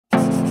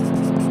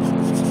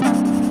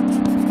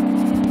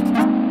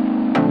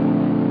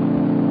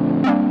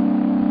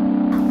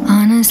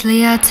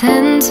Honestly, I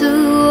tend to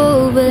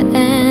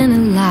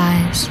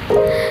overanalyze,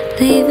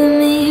 leaving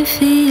me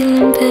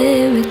feeling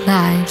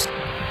paralyzed,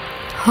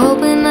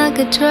 hoping I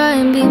could try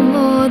and be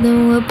more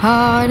than what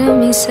part of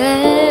me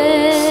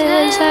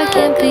says I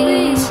can't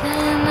be.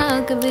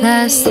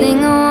 Last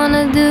thing I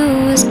wanna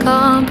do is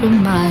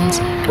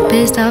compromise,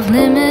 based off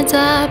limits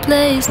I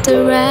placed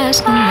to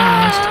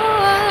rationalize.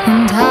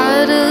 I'm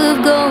tired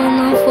of going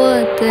off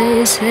what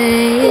they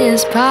say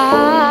is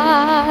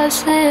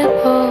possible.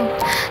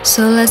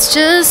 So let's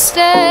just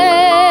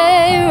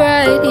stay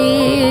right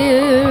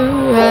here,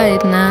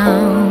 right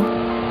now.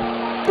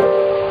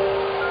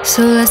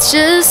 So let's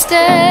just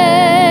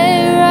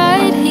stay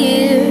right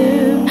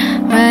here,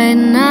 right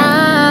now.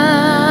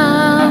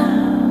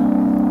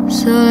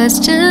 So let's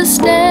just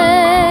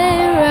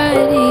stay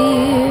right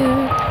here,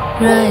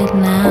 right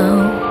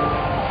now.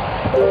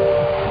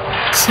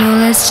 So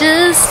let's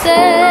just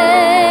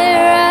stay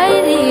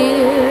right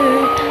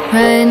here,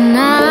 right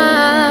now.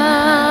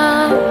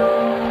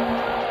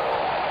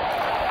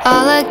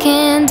 All I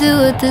can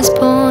do at this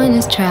point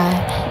is try.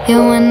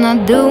 Yeah, when I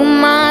do,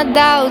 my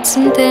doubts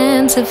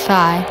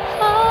intensify.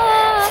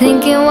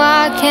 Thinking,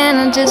 why can't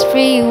I just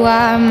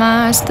rewire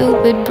my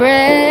stupid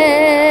brain?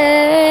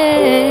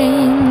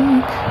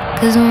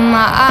 'Cause when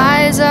my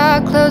eyes are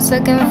closed I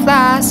can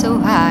fly so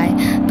high,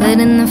 but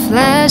in the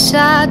flesh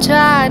I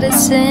try to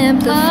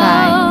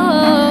simplify.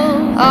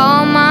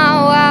 All my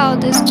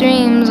wildest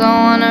dreams I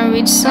wanna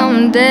reach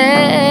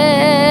someday.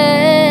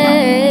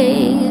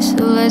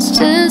 So let's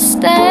just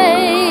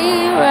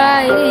stay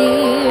right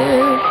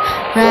here,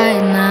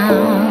 right now.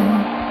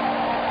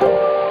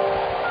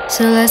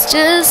 So let's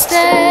just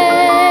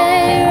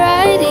stay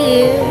right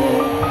here,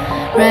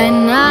 right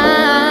now.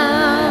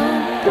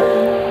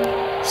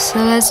 So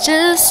let's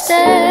just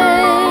stay